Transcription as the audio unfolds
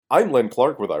I'm Len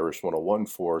Clark with Irish 101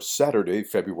 for Saturday,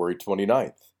 February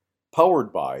 29th.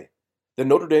 Powered by the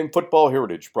Notre Dame Football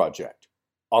Heritage Project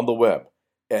on the web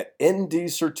at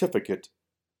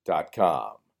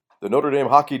ndcertificate.com. The Notre Dame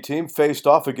hockey team faced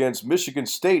off against Michigan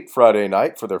State Friday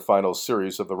night for their final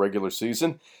series of the regular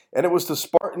season, and it was the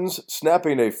Spartans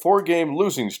snapping a four-game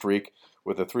losing streak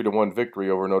with a 3-1 victory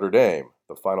over Notre Dame.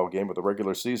 The final game of the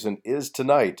regular season is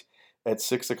tonight at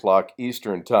 6 o'clock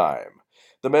Eastern Time.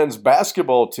 The men's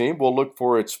basketball team will look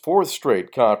for its fourth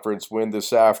straight conference win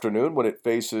this afternoon when it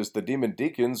faces the Demon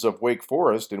Deacons of Wake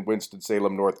Forest in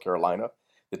Winston-Salem, North Carolina.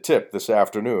 The tip this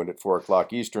afternoon at 4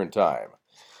 o'clock Eastern Time.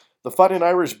 The Fighting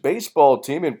Irish baseball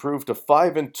team improved to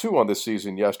 5-2 on the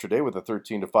season yesterday with a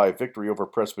 13-5 victory over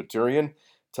Presbyterian.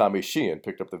 Tommy Sheehan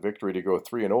picked up the victory to go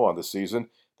 3-0 on the season.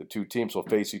 The two teams will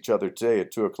face each other today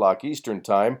at 2 o'clock Eastern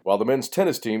Time, while the men's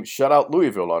tennis team shut out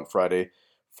Louisville on Friday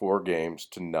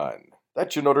 4-0.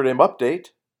 That's your Notre Dame update,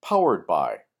 powered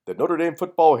by the Notre Dame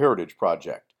Football Heritage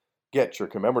Project. Get your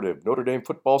commemorative Notre Dame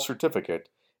football certificate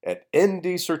at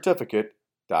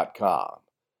ndcertificate.com.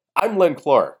 I'm Len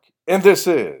Clark, and this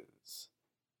is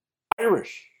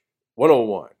Irish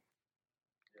 101.